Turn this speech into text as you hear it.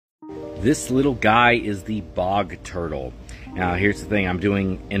This little guy is the bog turtle. Now here's the thing, I'm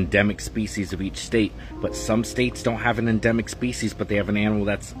doing endemic species of each state, but some states don't have an endemic species, but they have an animal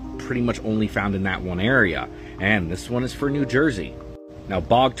that's pretty much only found in that one area. And this one is for New Jersey. Now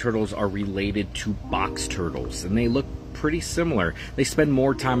bog turtles are related to box turtles, and they look pretty similar. They spend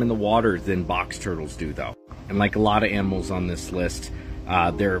more time in the water than box turtles do though. And like a lot of animals on this list,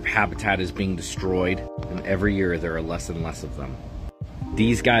 their habitat is being destroyed, and every year there are less and less of them.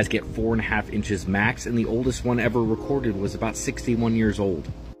 These guys get 4.5 inches max, and the oldest one ever recorded was about 61 years old.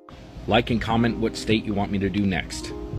 Like and comment what state you want me to do next.